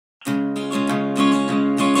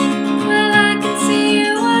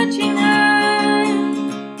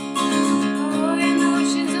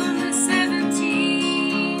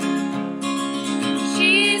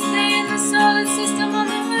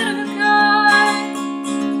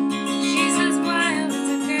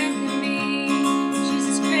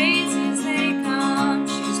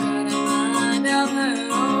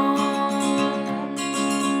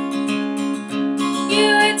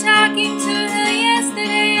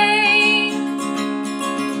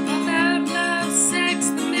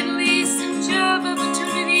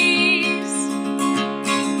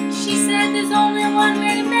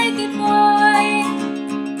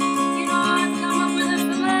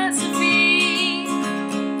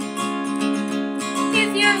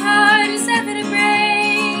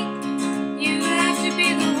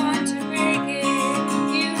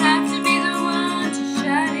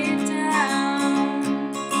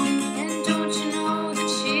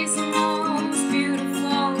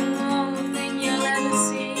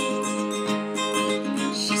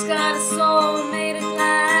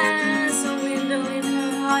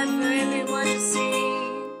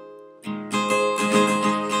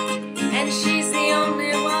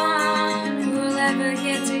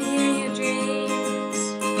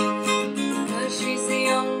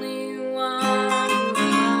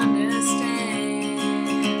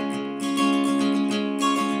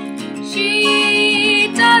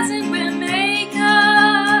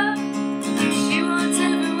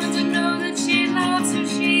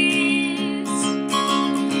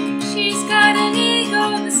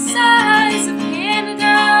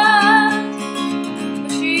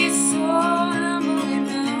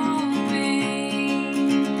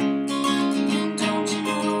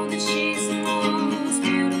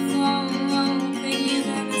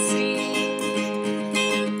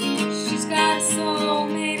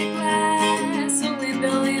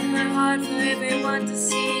everyone to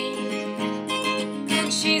see.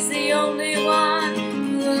 And she's the only one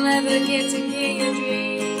who will ever get to hear your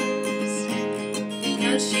dreams.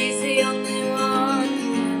 'Cause she's the only one who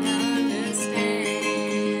will understand.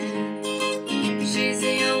 She's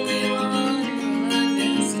the only one who will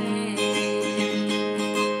understand.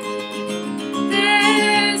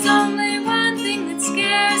 There's only one thing that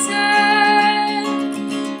scares her.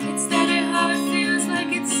 It's that her heart feels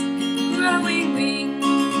like it's growing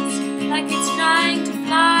wings, like it's trying to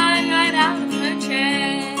fly right out of her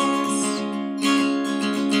chest.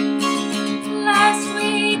 Last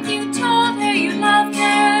week you told her you loved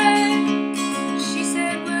her. She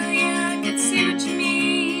said, well, yeah, I can see what you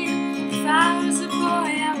mean. If I was a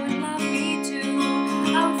boy, I would love me too.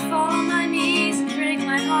 I would fall on my knees and break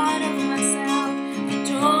my heart over myself. But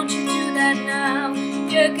don't you do that now.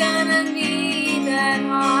 You're gonna need that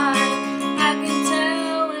heart. I can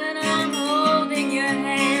tell when I'm holding your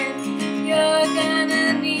hand. You're gonna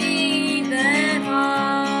need that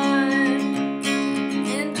heart.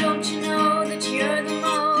 And don't you know that you're the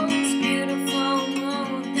most beautiful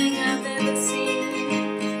thing I've ever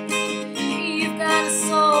seen? You've got a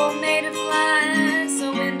soul made of glass, a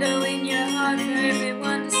window in your heart for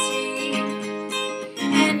everyone to see.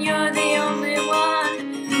 And you're the only one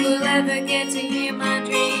who will ever get to hear my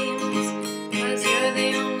dreams. 'Cause you're the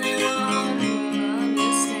only one who will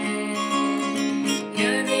understand.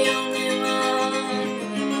 You're the only one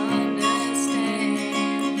who will understand.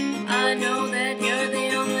 I know that you're the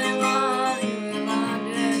only one who will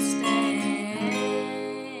understand.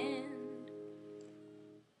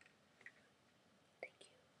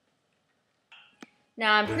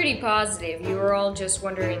 Now, I'm pretty positive you were all just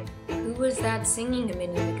wondering, who was that singing a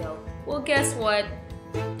minute ago? Well, guess what?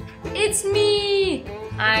 It's me!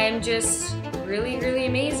 I'm just really, really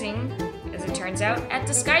amazing, as it turns out, at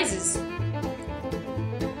disguises.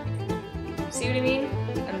 See what I mean?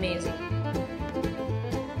 Amazing.